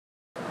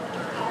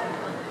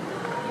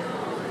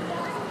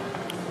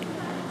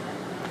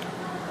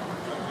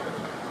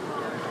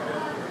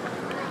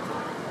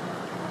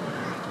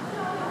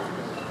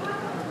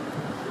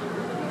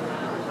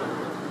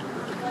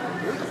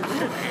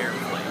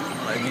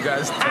you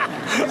guys.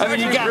 I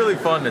mean, he's really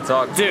fun to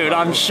talk to. Dude,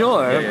 I'm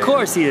sure. Of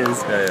course he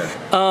is.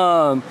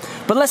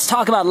 But let's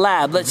talk about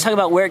LAAB. Let's talk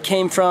about where it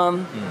came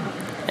from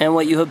and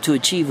what you hope to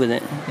achieve with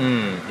it.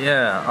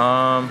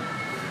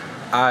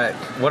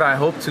 What I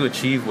hope to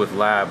achieve with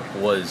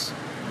LAAB was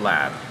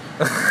LAAB.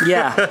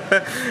 Yeah.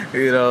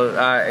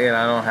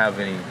 I don't have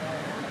any.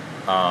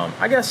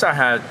 I guess I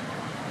had.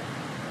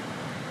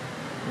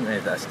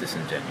 That's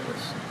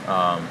disingenuous.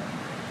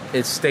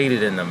 It's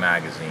stated in the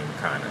magazine,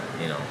 kind of.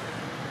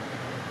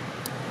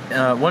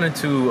 Wanted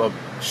to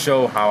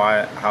show how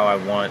I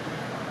want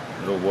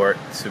the work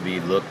to be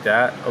looked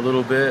at a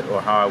little bit,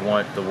 or how I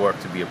want the work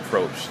to be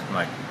approached,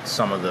 like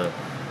some of the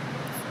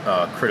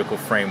critical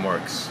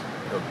frameworks.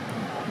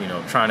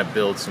 Trying to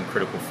build some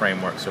critical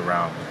frameworks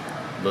around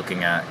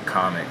looking at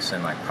comics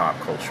and like pop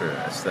culture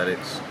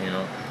aesthetics,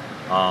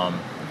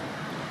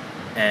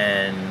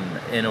 and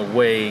in a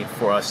way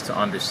for us to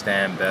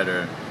understand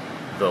better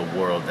the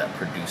world that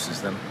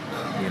produces them,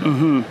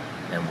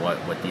 and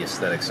what the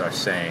aesthetics are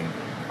saying,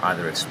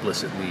 either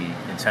explicitly,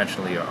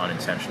 intentionally, or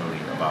unintentionally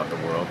about the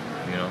world,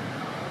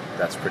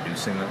 that's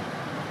producing them.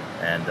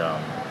 And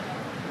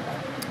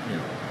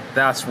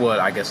that's what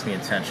I guess the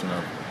intention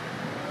of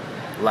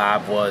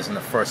LAAB was, and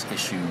the first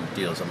issue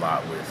deals a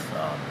lot with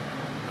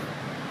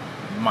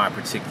my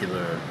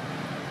particular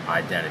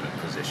identity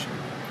position,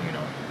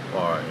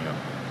 or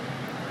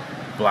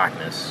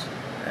blackness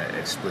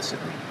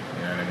explicitly,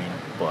 you know what I mean?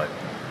 But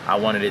I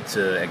wanted it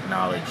to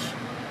acknowledge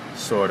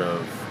sort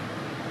of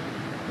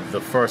the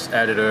first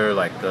editor,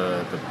 like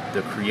the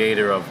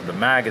creator of the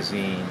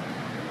magazine,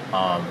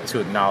 to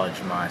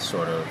acknowledge my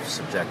sort of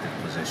subjective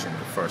position,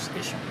 the first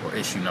issue, or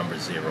issue number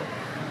 0,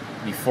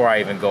 before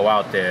I even go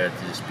out there,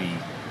 to just be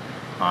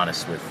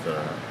honest with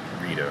the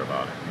reader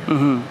about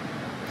it.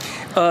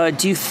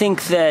 Do you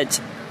think that?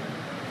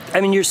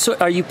 I mean,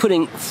 are you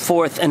putting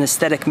forth an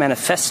aesthetic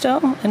manifesto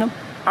in a?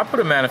 I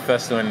put a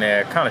manifesto in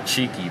there, kind of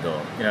cheeky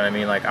though. You know what I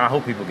mean? Like, I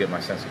hope people get my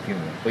sense of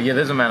humor. But yeah,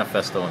 there's a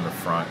manifesto in the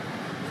front.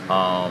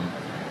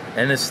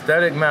 An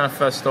aesthetic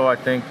manifesto, I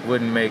think,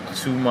 wouldn't make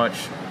too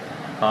much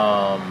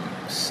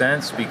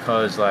sense,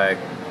 because like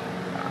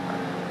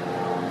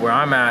where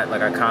I'm at,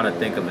 like I kind of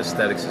think of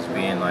aesthetics as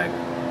being like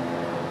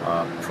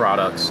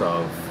products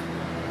of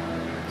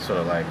sort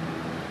of like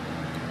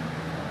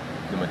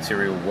the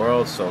material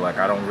world. So like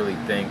I don't really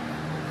think,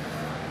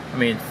 I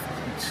mean,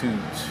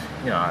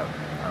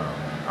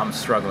 I'm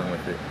struggling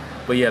with it.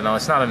 But yeah, no,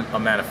 it's not a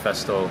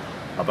manifesto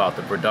about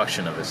the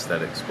production of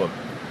aesthetics, but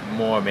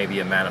more maybe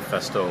a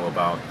manifesto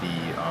about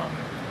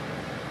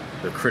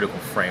the critical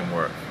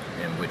framework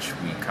in which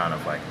we kind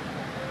of like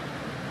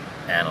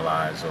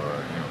analyze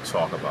or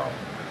talk about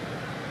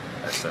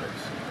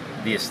aesthetics,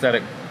 the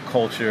aesthetic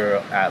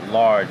culture at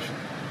large,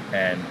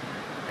 and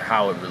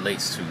how it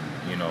relates to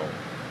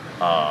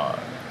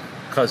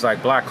because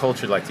like black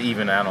culture, like to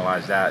even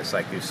analyze that, it's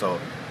like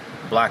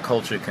black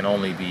culture you can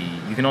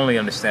only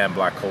understand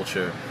black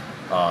culture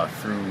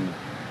through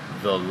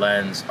the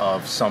lens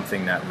of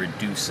something that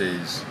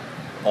reduces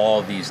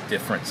all these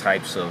different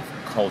types of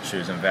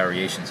cultures and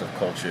variations of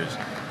cultures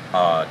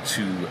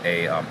to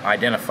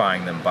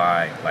identifying them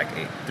by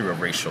through a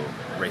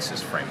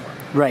racist framework.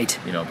 Right.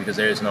 Because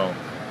there is no,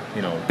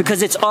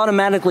 because it's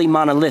automatically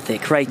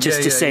monolithic, right?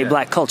 Just to say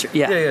black culture.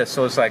 Yeah.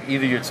 So it's like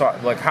either you're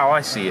talking, like how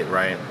I see it,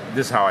 right?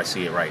 This is how I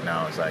see it right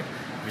now. It's like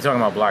if you're talking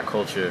about black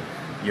culture,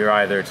 you're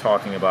either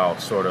talking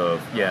about sort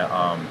of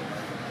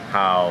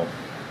how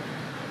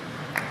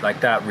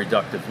like that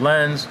reductive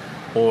lens,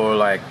 or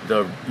like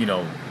the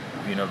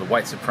the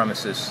white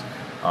supremacist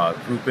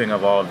grouping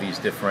of all of these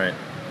different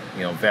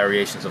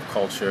variations of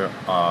culture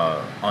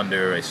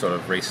under a sort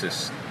of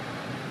racist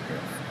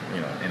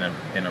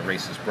in a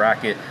racist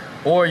bracket,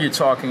 or you're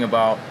talking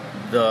about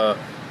the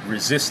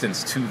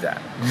resistance to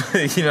that.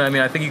 You know what I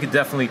mean? I think you could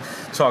definitely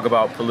talk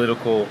about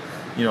political,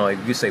 like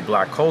you say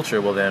black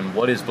culture. Well, then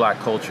what is black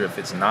culture if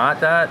it's not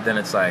that? Then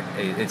it's like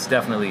it's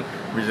definitely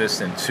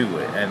resistant to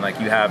it. And like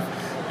you have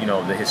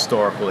the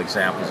historical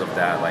examples of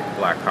that, like the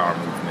Black Power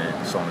movement,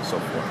 and so on and so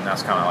forth. And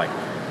that's kind of like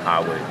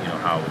how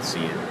I would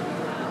see it.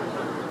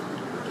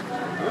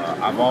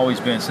 I've always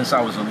been, since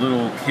I was a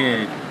little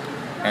kid,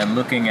 and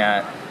looking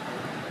at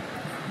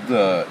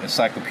the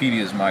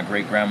encyclopedias my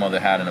great grandmother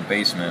had in the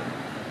basement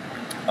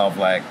of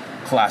like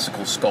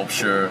classical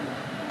sculpture,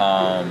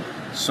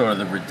 sort of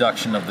the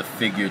reduction of the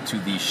figure to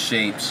these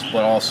shapes,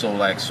 but also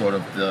like sort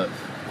of the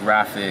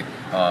graphic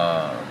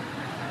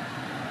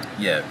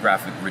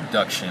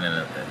reduction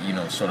and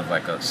sort of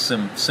like a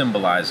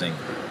symbolizing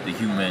the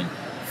human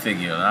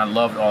figure. And I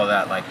loved all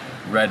that, like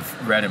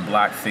red and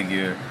black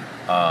figure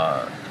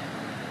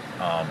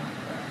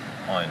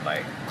on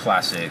like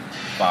classic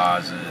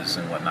vases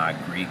and whatnot,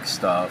 Greek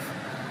stuff.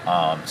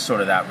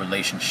 Sort of that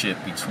relationship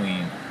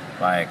between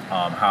like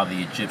how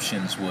the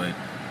Egyptians would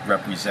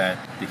represent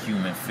the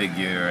human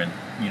figure, and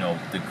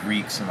the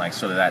Greeks, and like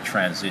sort of that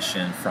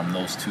transition from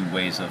those two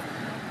ways of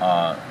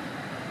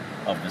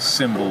the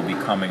symbol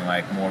becoming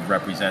like more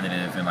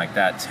representative, and like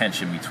that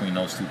tension between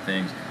those two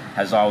things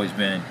has always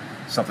been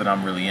something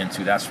I'm really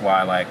into. That's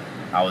why like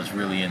I was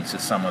really into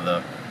some of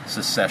the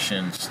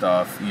secession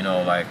stuff, you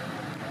know, like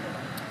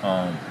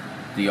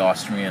the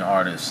Austrian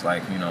artists,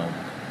 like, you know,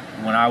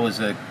 when I was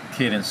a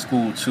kid in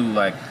school too,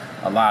 like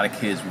a lot of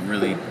kids were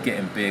really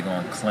getting big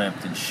on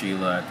Klimt and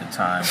Sheila at the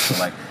time. So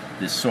like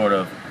this sort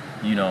of,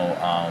 you know,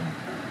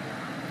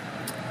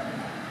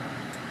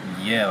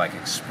 like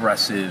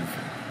expressive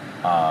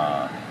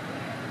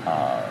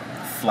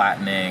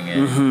flattening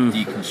and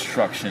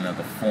deconstruction of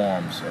the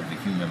forms of the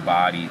human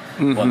body,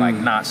 but like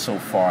not so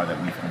far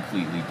that we've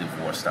completely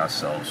divorced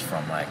ourselves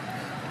from like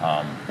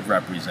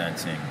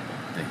representing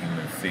the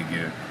human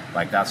figure.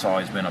 Like that's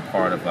always been a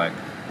part of like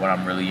what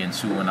I'm really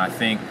into, and I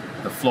think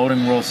the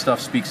floating world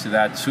stuff speaks to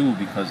that too,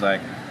 because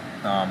like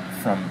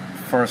from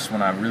first,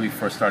 when I really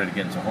first started to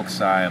get into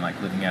Hokusai and like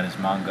looking at his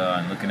manga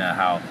and looking at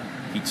how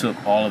he took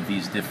all of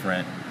these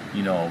different,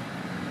 you know,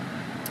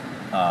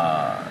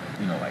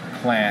 like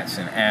plants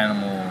and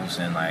animals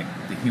and like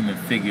the human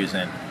figures,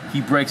 and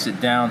he breaks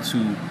it down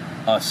to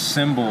a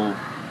symbolic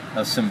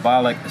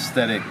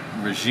aesthetic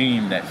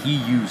regime that he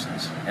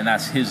uses, and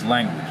that's his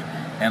language.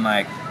 And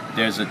like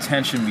there's a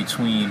tension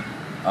between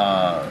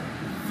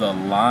the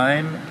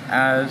line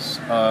as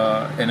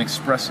an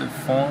expressive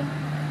form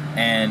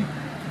and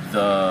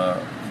the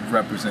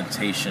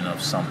representation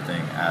of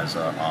something as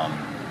a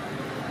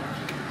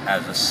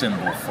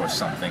symbol for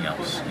something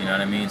else. You know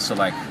what I mean? So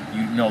like,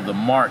 you know, the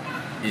mark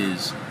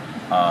is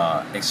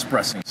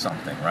expressing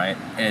something, right?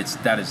 And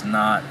that is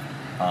not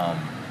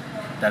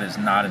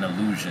an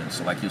illusion.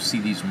 So like you'll see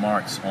these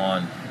marks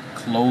on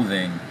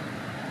clothing,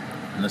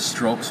 and the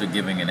strokes are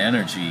giving an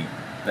energy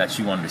that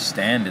you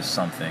understand is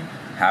something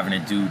having to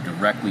do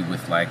directly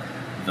with like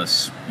the,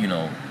 you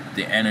know,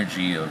 the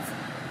energy of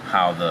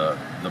how the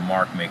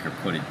mark maker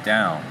put it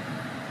down,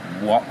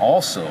 while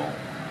also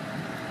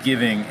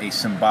giving a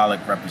symbolic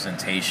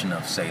representation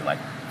of, say, like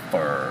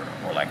fur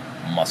or like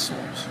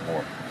muscles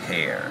or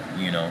hair,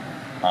 you know,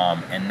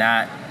 and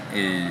that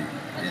is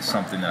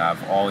something that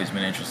I've always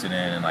been interested in,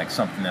 and like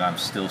something that I'm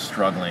still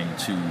struggling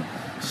to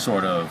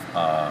sort of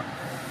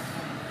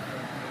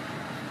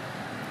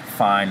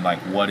find, like,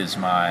 what is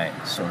my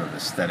sort of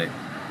aesthetic,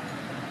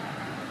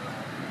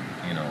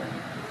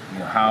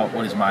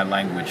 what is my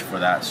language for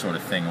that sort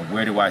of thing, or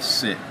where do I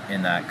sit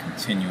in that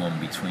continuum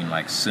between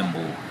like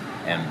symbol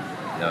and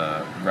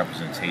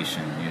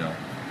representation,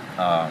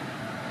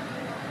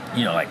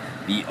 like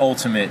the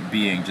ultimate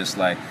being, just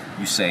like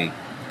you say,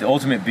 the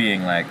ultimate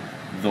being like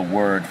the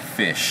word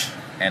fish,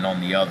 and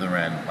on the other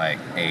end like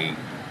a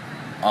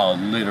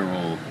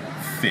literal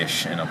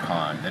fish in a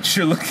pond that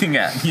you're looking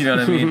at, you know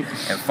what I mean,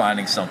 and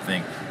finding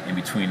something in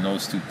between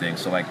those two things.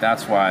 So like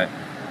that's why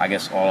I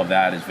guess all of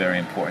that is very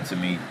important to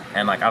me.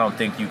 And like I don't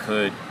think you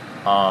could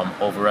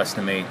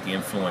overestimate the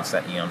influence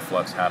that Aeon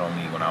Flux had on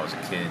me when I was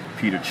a kid.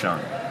 Peter Chung,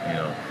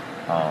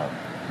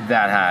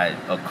 that had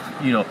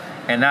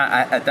and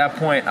at that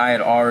point I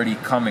had already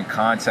come in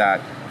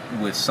contact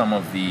with some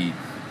of the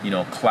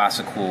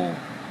classical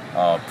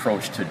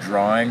approach to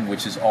drawing,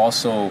 which is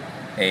also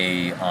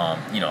a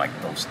like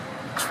those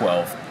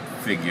 12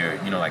 figure,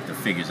 like the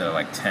figures that are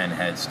like 10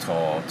 heads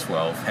tall,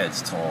 12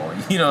 heads tall,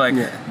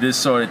 this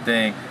sort of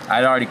thing.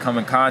 I'd already come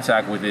in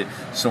contact with it,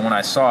 so when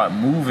I saw it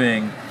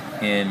moving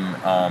in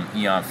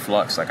Aeon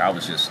Flux, like I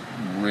was just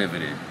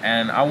riveted.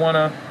 And I want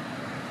to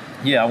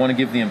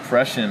give the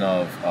impression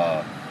of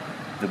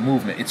the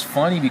movement. It's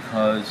funny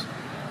because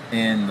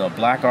in the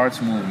Black Arts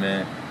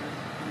movement,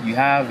 you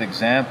have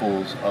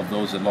examples of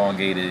those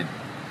elongated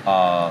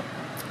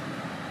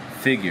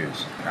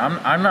figures.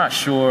 I'm not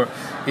sure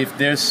if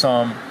there's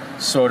some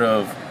sort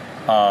of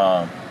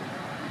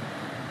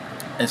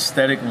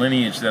aesthetic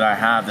lineage that I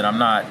have that I'm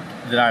not.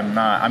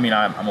 I mean,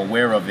 I'm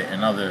aware of it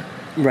in other.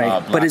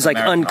 Right, but it's like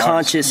American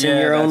unconscious artists. in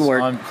your own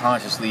work.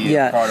 Unconsciously,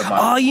 part of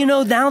my.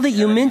 Oh, now that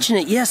you mention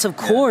it, yes, of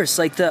course,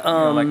 like the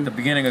like the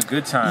beginning of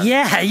Good Times.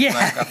 Yeah.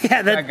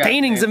 That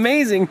painting's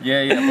amazing.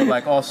 Yeah, but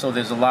like also,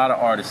 there's a lot of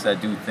artists that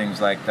do things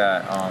like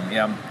that.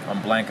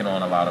 I'm blanking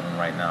on a lot of them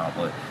right now,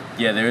 but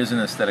yeah, there is an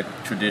aesthetic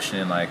tradition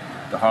in like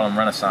the Harlem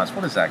Renaissance.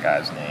 What is that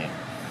guy's name?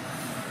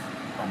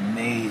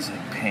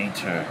 Amazing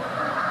painter.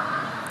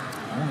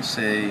 I want to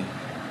say.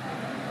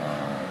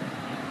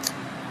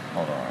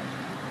 Hold on.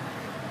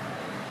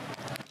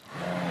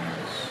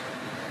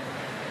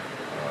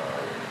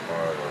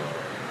 Harlem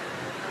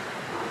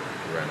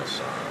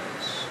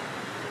Renaissance.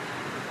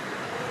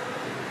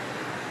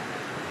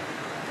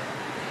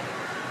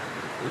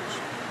 Oops.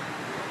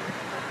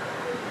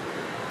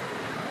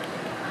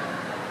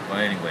 But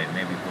anyway,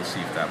 maybe we'll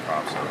see if that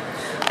pops up.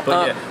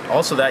 But yeah,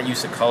 also that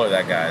use of color,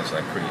 that guy is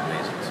like pretty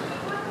amazing too.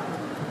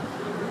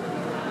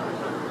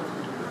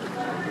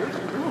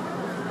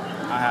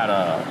 I had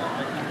a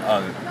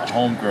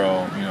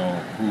homegirl,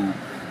 who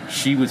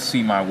she would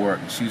see my work.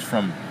 She was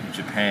from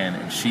Japan,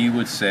 and she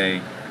would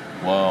say,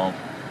 well,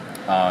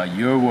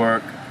 your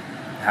work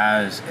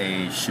has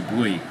a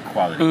shibui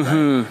quality,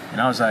 right?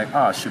 And I was like,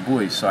 oh,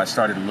 shibui. So I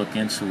started to look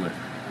into it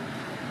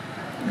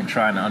and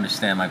trying to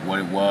understand like what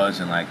it was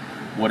and like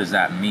what does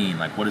that mean?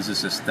 Like what does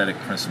this aesthetic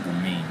principle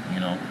mean,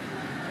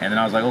 And then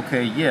I was like,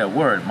 okay, yeah,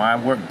 word.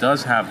 My work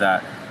does have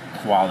that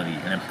quality.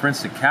 And in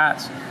Prince of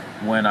Cats,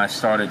 when I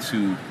started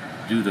to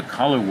do the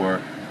color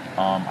work,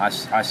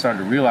 I started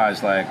to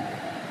realize like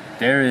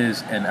there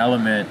is an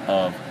element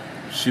of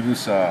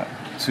shibusa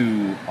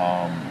to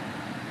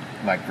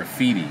like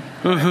graffiti,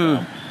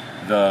 like,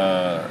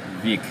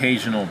 the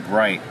occasional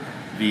bright,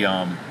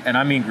 and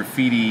I mean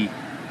graffiti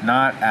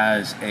not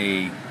as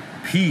a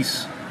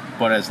piece,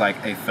 but as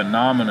like a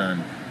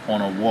phenomenon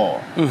on a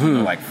wall, you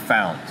know, like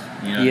found.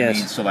 You know what I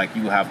mean? So like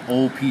you have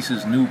old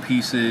pieces, new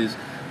pieces,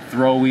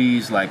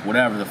 throwies, like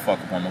whatever the fuck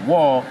up on the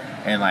wall,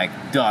 and like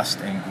dust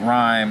and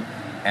grime,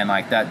 and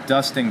like that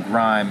dust and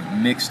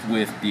grime mixed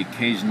with the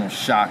occasional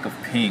shock of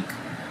pink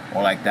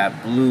or like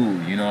that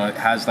blue, you know, it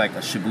has like a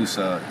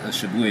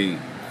shibui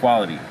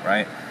quality,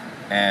 right?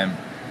 And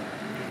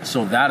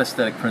so that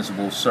aesthetic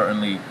principle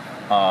certainly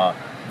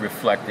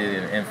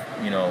reflected in,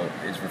 you know,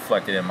 is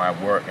reflected in my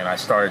work, and I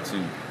started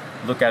to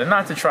look at it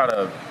not to try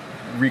to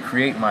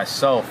recreate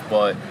myself,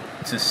 but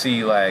to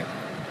see like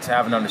to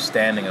have an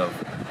understanding of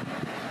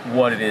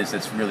what it is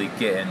that's really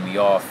getting me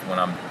off when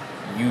I'm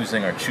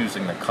using or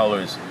choosing the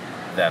colors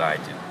that I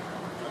do.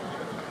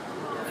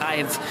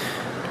 I've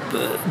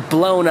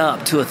blown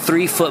up to a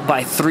 3 foot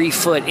by 3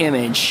 foot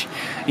image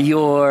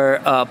your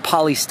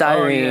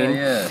polystyrene,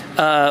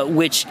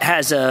 which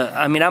has a,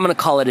 I mean, I'm going to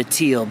call it a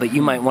teal, but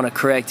you might want to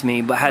correct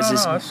me, but has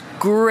this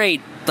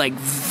great, like,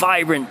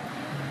 vibrant,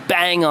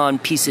 bang-on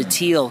piece of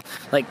teal,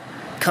 like,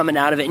 coming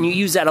out of it, and you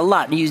use that a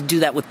lot, and you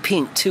do that with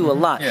pink, too, a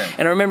lot.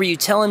 And I remember you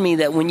telling me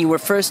that when you were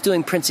first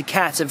doing Prince of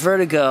Cats at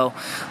Vertigo,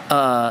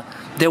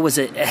 there was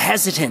a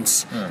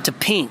hesitance to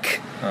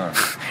pink.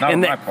 Not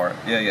on my part.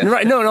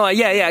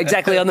 Right,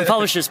 exactly, on the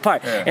publisher's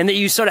part. And that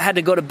you sort of had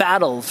to go to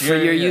battle for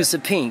your use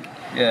of pink.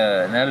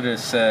 Yeah, an editor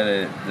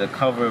said the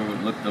cover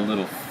looked a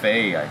little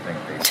fey, I think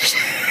they said.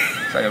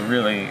 It's like a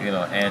really, you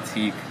know,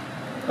 antique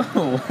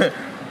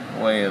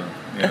way of,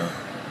 you know,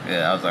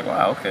 I was like,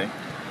 wow, okay.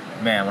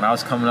 Man, when I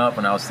was coming up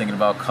and I was thinking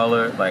about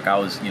color, like I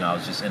was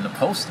just in the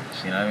posters,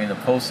 you know what I mean? The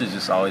posters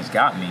just always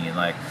got me, and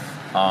like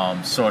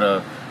sort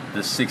of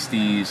the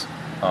 60s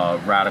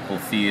radical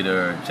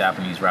theater,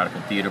 Japanese radical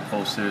theater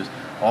posters.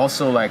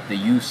 Also like the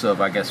use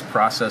of, I guess,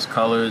 processed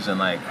colors and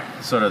like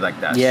sort of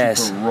like that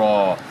super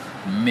raw,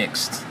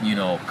 mixed, you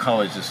know,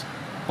 colors just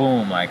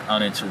boom, like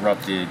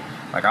uninterrupted.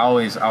 Like I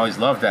always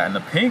loved that. And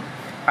the pink,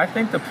 I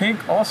think the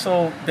pink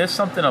also, there's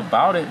something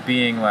about it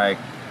being like,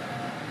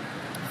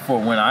 for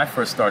when I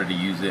first started to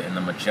use it, and the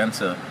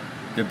magenta,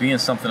 there being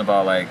something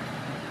about like,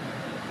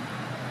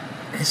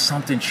 there's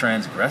something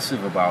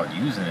transgressive about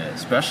using it,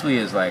 especially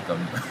as like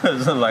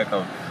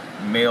a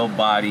male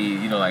body,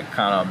 you know, like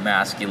kind of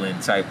masculine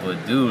type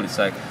of dude. It's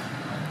like,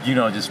 you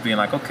know, just being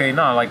like, okay,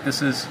 no, like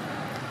this is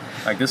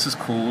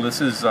cool.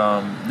 This is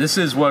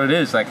what it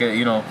is. Like,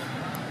 you know,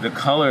 the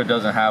color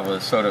doesn't have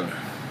a sort of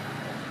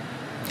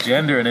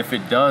gender, and if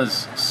it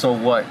does, so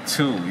what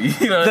too?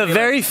 You know, the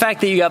very fact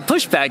that you got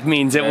pushback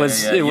means it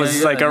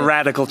was like a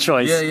radical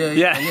choice. You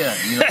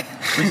know,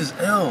 which is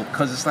ill,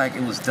 because it's like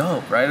it was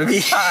dope, right?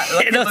 It's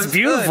like, it looks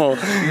beautiful,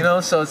 good, you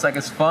know. So it's like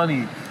it's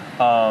funny,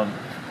 and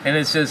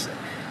it's just,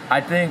 I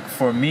think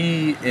for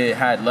me it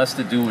had less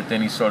to do with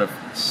any sort of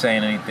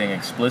saying anything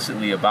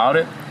explicitly about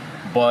it,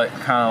 but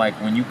kind of like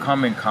when you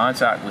come in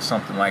contact with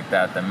something like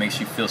that makes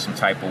you feel some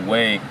type of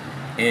way,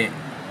 it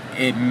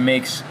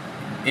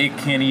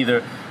can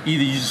either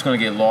you're just going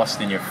to get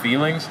lost in your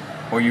feelings,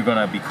 or you're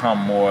going to become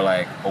more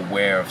like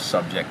aware of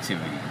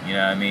subjectivity. You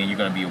know what I mean? You're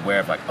going to be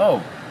aware of like,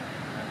 oh,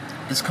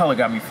 this color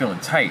got me feeling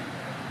tight.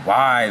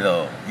 Why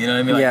though? You know what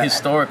I mean? Like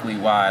historically,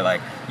 why?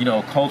 Like, you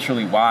know,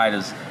 culturally, why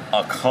does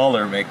a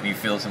color make me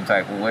feel some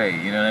type of way?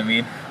 You know what I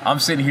mean? I'm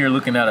sitting here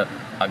looking at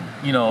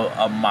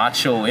a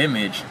macho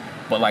image,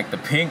 but like the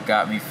pink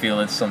got me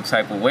feeling some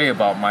type of way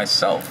about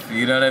myself.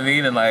 You know what I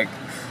mean? And like,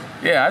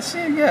 yeah, I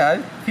see.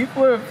 Yeah,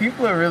 people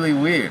are really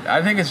weird.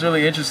 I think it's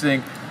really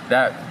interesting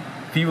that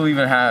people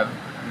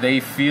they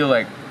feel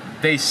like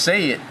they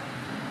say it,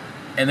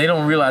 and they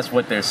don't realize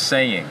what they're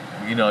saying.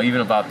 You know,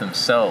 even about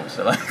themselves.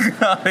 So like,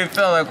 they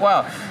felt like,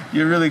 wow,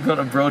 you're really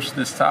gonna broach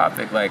this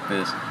topic like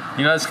this.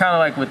 You know, it's kind of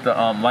like with the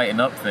lighten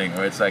up thing,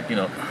 where it's like, you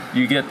know,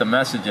 you get the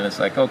message, and it's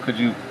like, oh, could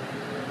you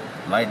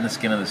lighten the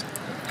skin of this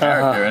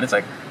character? And it's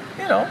like,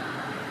 you know,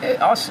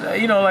 it also,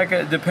 you know, like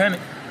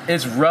depending,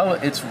 it's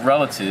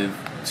relative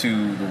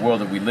to the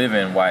world that we live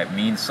in, why it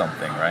means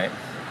something, right?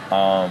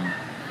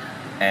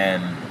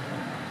 And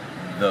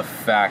the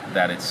fact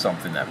that it's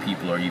something that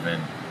people are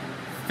even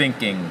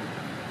thinking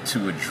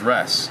to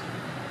address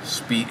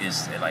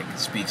speaks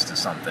to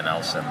something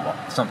else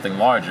and something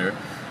larger,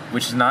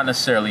 which is not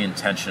necessarily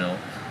intentional,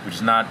 which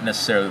is not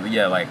necessarily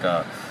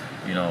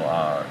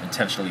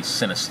intentionally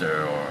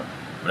sinister or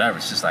whatever.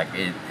 It's just like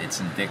it's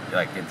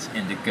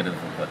indicative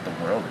of what the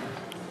world is.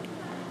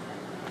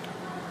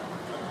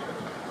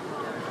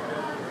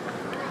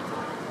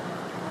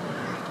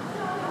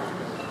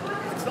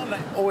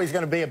 Always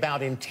going to be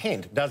about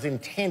intent. Does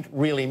intent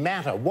really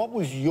matter? What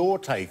was your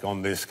take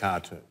on this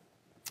cartoon?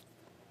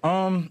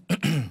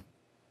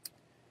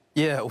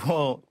 Yeah,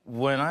 well,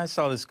 when I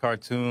saw this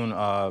cartoon,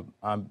 I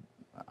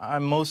I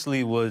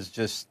mostly was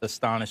just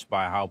astonished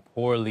by how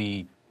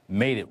poorly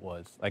made it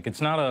was. Like,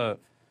 it's not a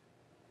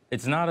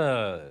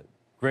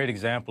great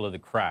example of the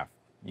craft,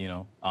 you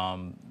know.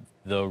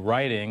 The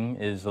writing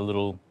is a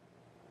little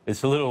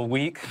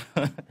weak,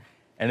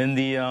 and in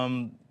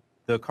the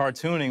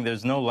cartooning,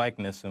 there's no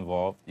likeness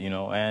involved, you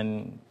know,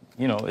 and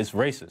you know, it's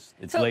racist.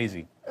 It's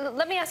lazy.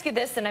 Let me ask you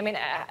this, and I mean,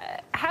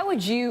 how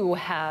would you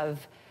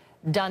have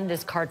done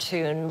this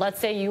cartoon? Let's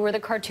say you were the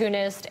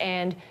cartoonist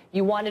and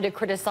you wanted to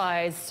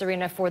criticize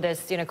Serena for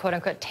this, you know,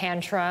 quote-unquote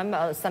tantrum.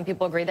 Some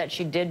people agree that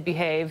she did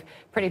behave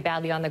pretty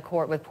badly on the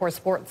court with poor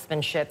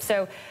sportsmanship.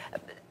 So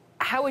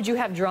how would you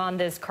have drawn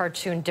this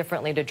cartoon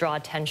differently to draw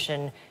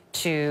attention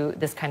to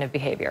this kind of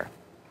behavior?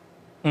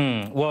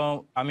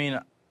 Well, I mean,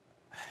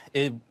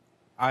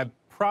 I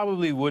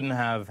probably wouldn't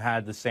have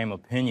had the same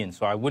opinion,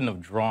 so I wouldn't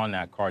have drawn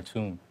that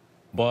cartoon.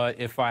 But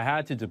if I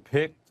had to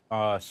depict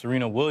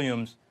Serena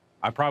Williams,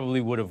 I probably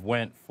would have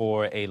went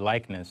for a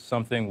likeness,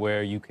 something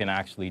where you can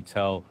actually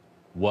tell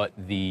what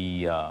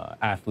the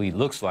athlete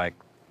looks like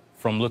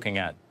from looking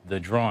at the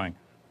drawing,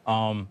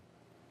 and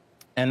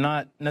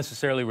not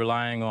necessarily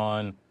relying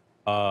on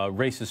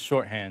racist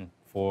shorthand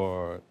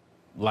for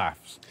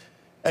laughs.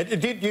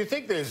 Do you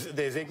think there's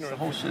ignorance? The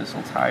whole shit is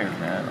so tired,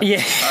 man.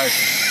 Yeah.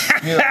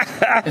 You know,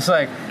 it's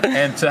like,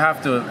 and to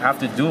have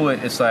to do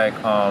it, it's like,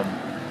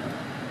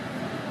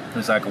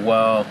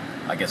 well,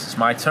 I guess it's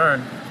my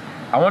turn.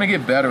 I want to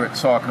get better at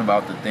talking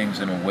about the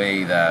things in a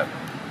way that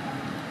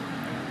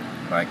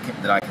I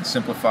can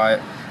simplify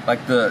it.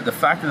 Like, the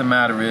fact of the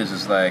matter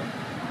is like,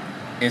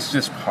 it's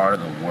just part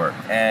of the work.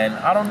 And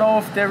I don't know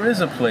if there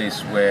is a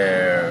place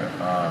where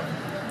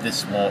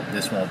this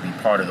won't be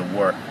part of the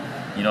work.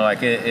 You know,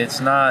 like, it's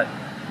not,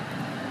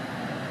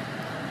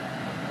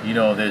 you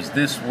know, there's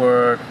this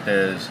work,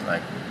 there's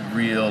like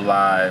real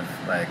live,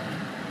 like,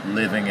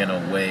 living in a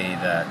way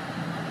that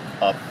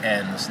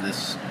upends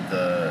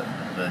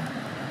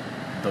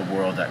the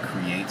world that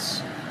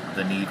creates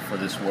the need for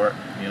this work,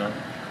 you know?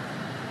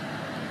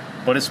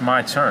 But it's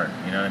my turn,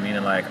 you know what I mean?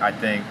 And like, I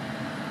think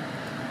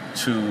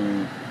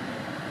to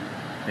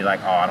be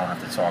like, oh, I don't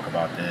have to talk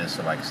about this,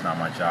 or like, it's not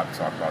my job to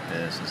talk about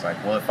this. It's like,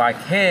 well, if I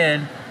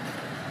can,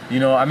 you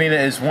know, I mean,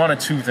 it's one of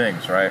two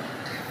things, right?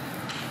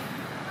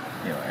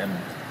 You know, and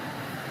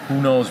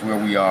who knows where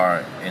we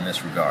are in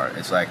this regard.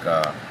 It's like,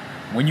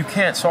 when you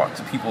can't talk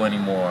to people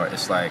anymore,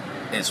 it's like,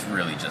 it's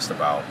really just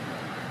about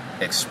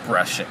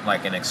expression,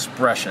 like an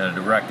expression, a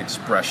direct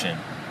expression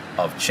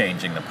of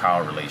changing the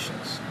power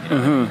relations, you know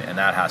what I mean? And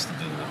that has to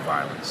do with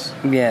violence.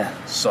 Yeah.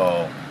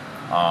 So,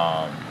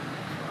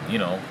 you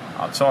know,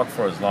 I'll talk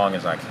for as long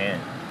as I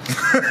can.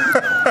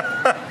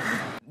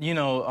 You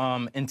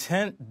know,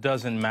 intent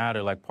doesn't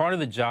matter. Like, part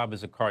of the job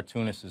as a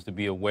cartoonist is to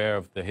be aware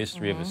of the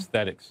history of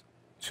aesthetics,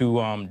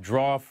 to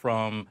draw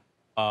from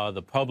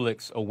the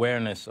public's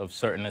awareness of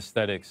certain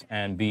aesthetics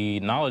and be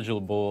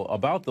knowledgeable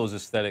about those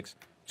aesthetics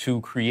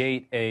to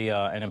create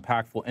an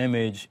impactful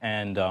image.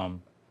 And,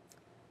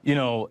 you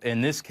know,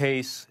 in this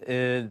case,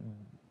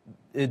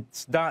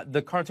 it's not,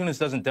 the cartoonist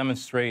doesn't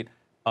demonstrate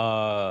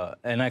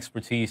an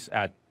expertise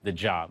at the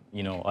job,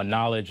 you know, a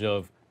knowledge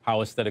of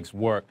how aesthetics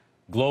work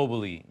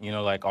globally. You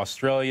know, like,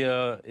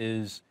 Australia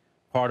is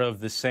part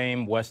of the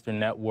same Western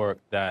network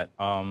that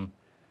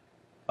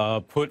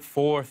put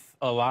forth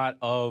a lot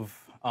of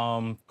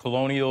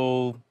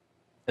colonial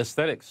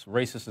aesthetics,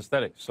 racist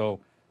aesthetics. So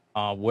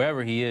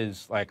wherever he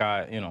is, like,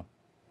 I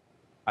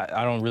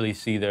don't really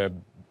see there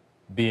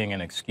being an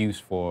excuse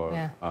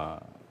for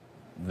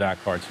that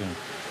cartoon.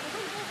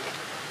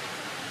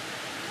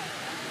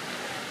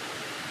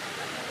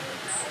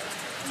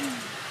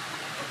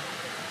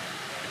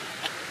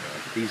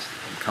 These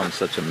become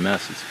such a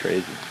mess, it's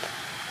crazy.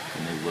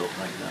 And they wilt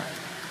like that.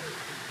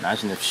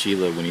 Imagine if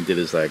Sheila, when he did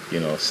his, like, you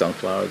know,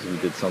 sunflowers, he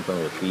did something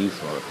with these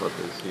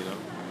motherfuckers, you know?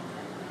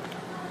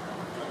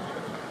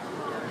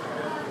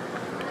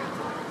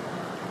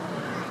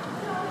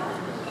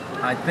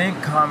 I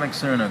think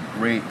comics are in a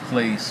great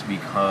place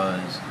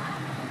because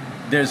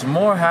there's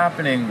more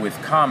happening with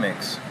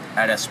comics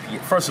at SP.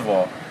 First of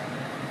all,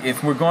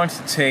 if we're going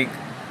to take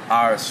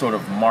our sort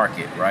of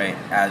market, right,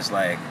 as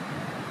like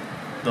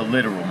the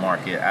literal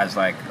market, as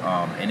like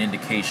an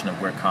indication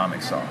of where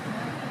comics are.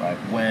 Like,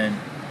 when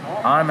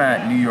I'm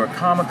at New York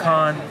Comic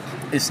Con,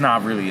 it's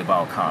not really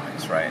about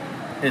comics, right?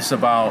 It's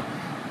about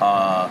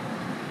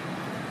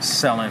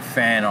selling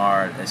fan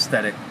art,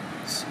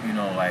 aesthetics, you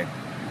know, like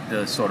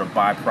the sort of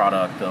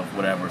byproduct of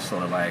whatever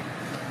sort of like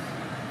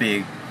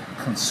big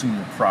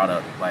consumer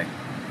product, like,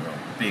 you know,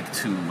 big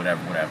two,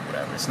 whatever.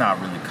 It's not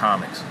really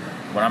comics.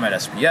 When I'm at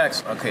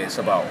SPX, okay, it's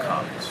about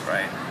comics,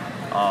 right?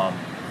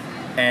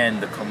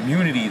 And the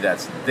community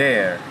that's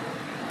there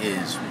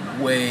is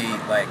way,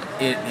 like,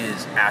 it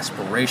is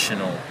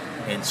aspirational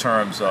in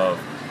terms of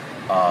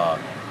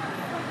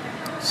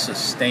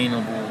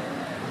sustainable,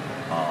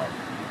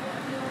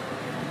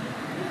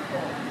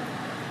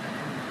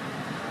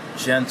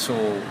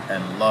 gentle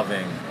and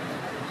loving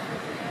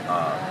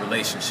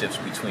relationships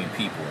between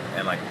people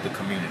and, like, the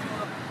community.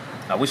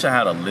 I wish I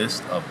had a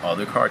list of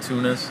other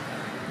cartoonists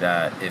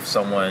that if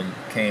someone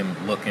came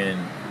looking,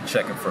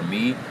 checking for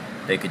me,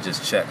 they could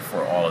just check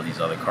for all of these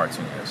other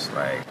cartoonists,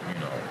 like, you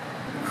know,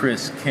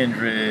 Chris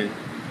Kindred,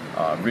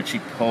 Richie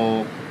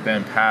Pope,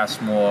 Ben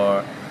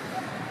Passmore,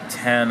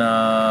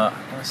 Tana,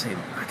 I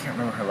can't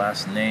remember her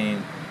last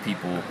name,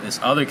 people. This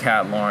other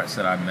cat, Lawrence,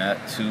 that I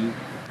met too,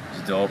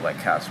 is dope, like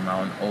Cats from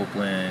out in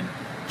Oakland,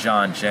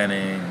 John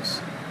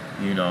Jennings,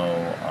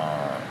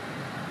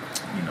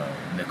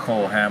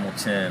 Nicole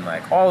Hamilton,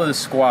 like all of the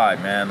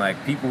squad, man,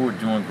 like people who are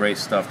doing great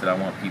stuff that I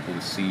want people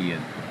to see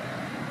and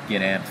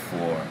get amped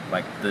for.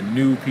 Like the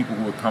new people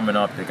who are coming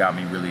up that got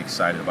me really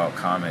excited about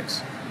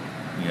comics,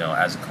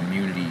 as a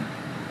community,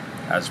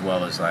 as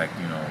well as like,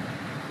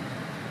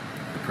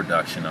 the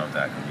production of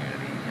that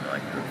community,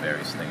 like the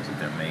various things that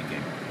they're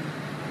making.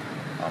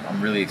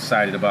 I'm really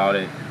excited about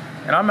it.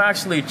 And I'm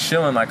actually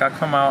chilling. Like I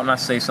come out and I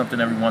say something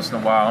every once in a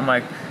while. I'm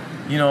like,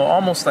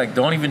 almost like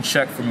don't even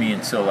check for me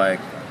until like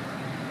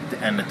the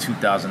end of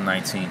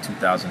 2019,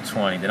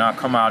 2020. Then I'll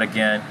come out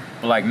again.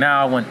 But like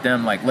now I want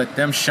them, like let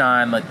them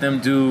shine, let them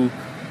do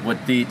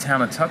what the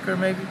Town of Tucker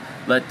maybe.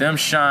 Let them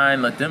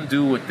shine, let them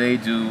do what they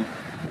do.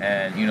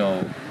 And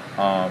I'm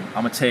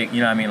gonna take,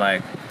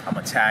 like I'm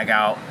gonna tag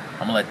out.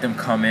 I'm gonna let them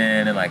come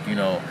in and like,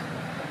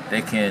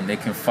 they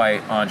can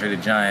fight Andre the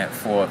Giant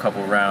for a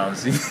couple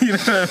rounds. You know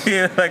what I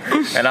mean?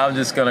 Like, and I'm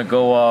just gonna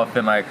go off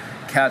and like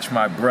catch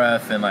my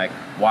breath and like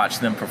watch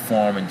them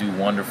perform and do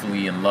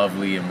wonderfully and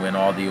lovely and win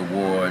all the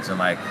awards and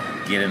like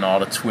get in all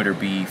the Twitter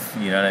beef.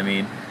 You know what I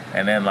mean?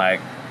 And then like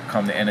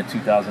come the end of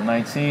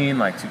 2019,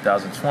 like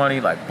 2020,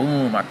 like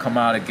boom, I come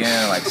out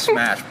again, like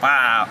smash,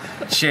 pow,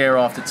 chair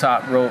off the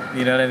top rope.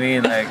 You know what I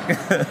mean? Like,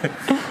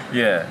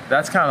 yeah,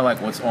 that's kind of like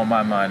what's on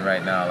my mind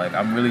right now. Like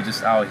I'm really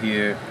just out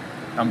here.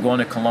 I'm going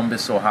to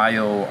Columbus,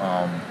 Ohio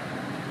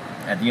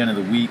at the end of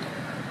the week.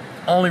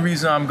 Only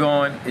reason I'm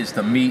going is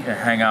to meet and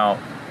hang out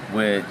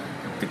with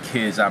the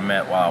kids I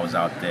met while I was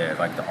out there,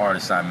 like the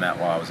artists I met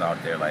while I was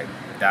out there. Like,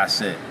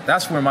 that's it.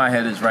 That's where my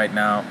head is right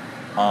now.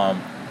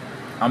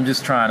 I'm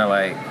just trying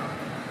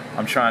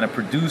to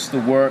produce the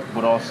work,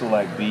 but also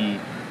like be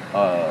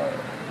a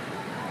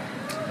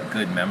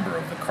good member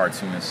of the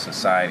Cartoonist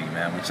Society,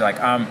 man. Which like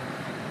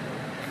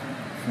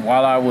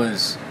while I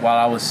was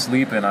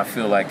sleeping, I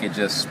feel like it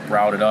just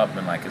sprouted up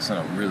and like it's in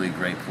a really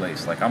great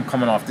place. Like I'm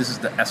coming off, this is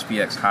the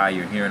SPX high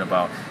you're hearing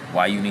about,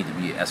 why you need to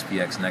be at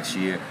SPX next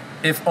year.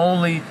 If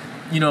only,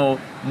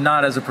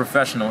 not as a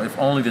professional, if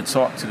only to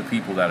talk to the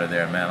people that are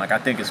there, man. Like I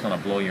think it's gonna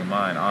blow your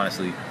mind,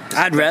 honestly.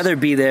 I'd rather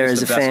be there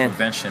as a fan. It's the best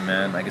convention,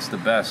 man. Like it's the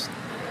best.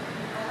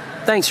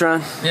 Thanks,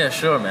 Ron. Yeah,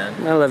 sure, man.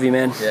 I love you,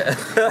 man. Yeah.